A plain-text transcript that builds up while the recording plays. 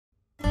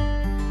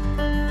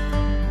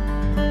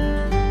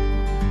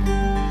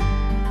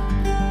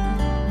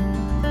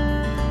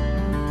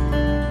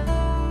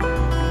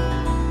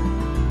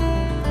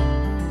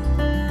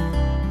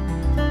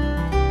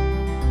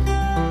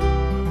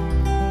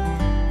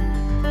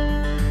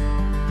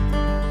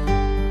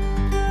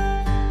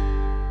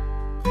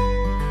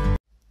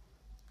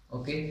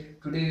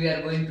Today we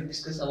are going to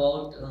discuss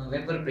about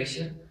vapor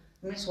pressure.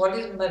 Means what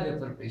is by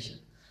vapor pressure?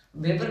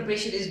 Vapor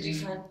pressure is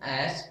defined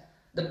as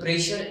the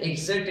pressure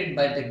exerted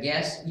by the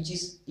gas which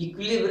is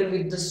equilibrium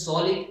with the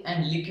solid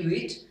and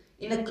liquid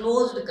in a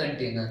closed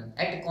container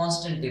at a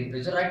constant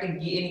temperature at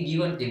any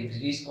given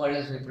temperature is called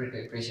as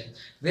vapor pressure.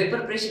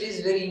 Vapor pressure is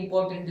very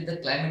important in the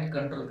climate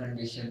control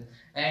condition,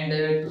 and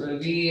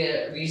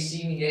we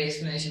see here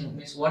explanation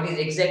means what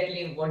is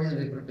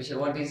vapor pressure,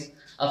 what is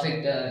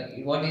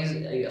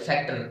a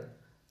factor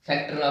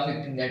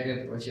affecting that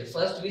vapor pressure.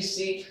 First we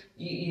see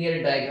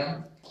here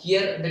diagram.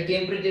 Here the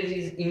temperature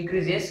is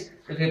increases,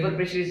 the vapor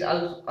pressure is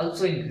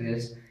also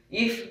increases.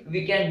 If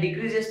we can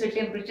decreases the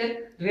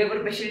temperature, the vapor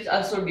pressure is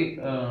also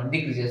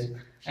decreases.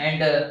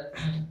 And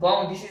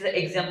this is an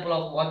example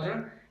of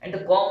water, and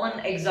the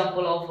common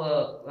example of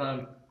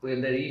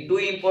well, the two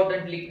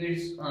important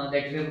liquids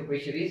that vapor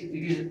pressure is,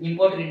 it is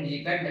important in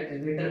GCAT, that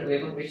is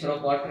vapor pressure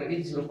of water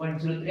is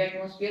 0.03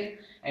 atmosphere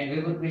and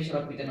vapor pressure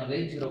of ethanol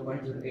is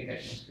 0.08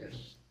 atmosphere.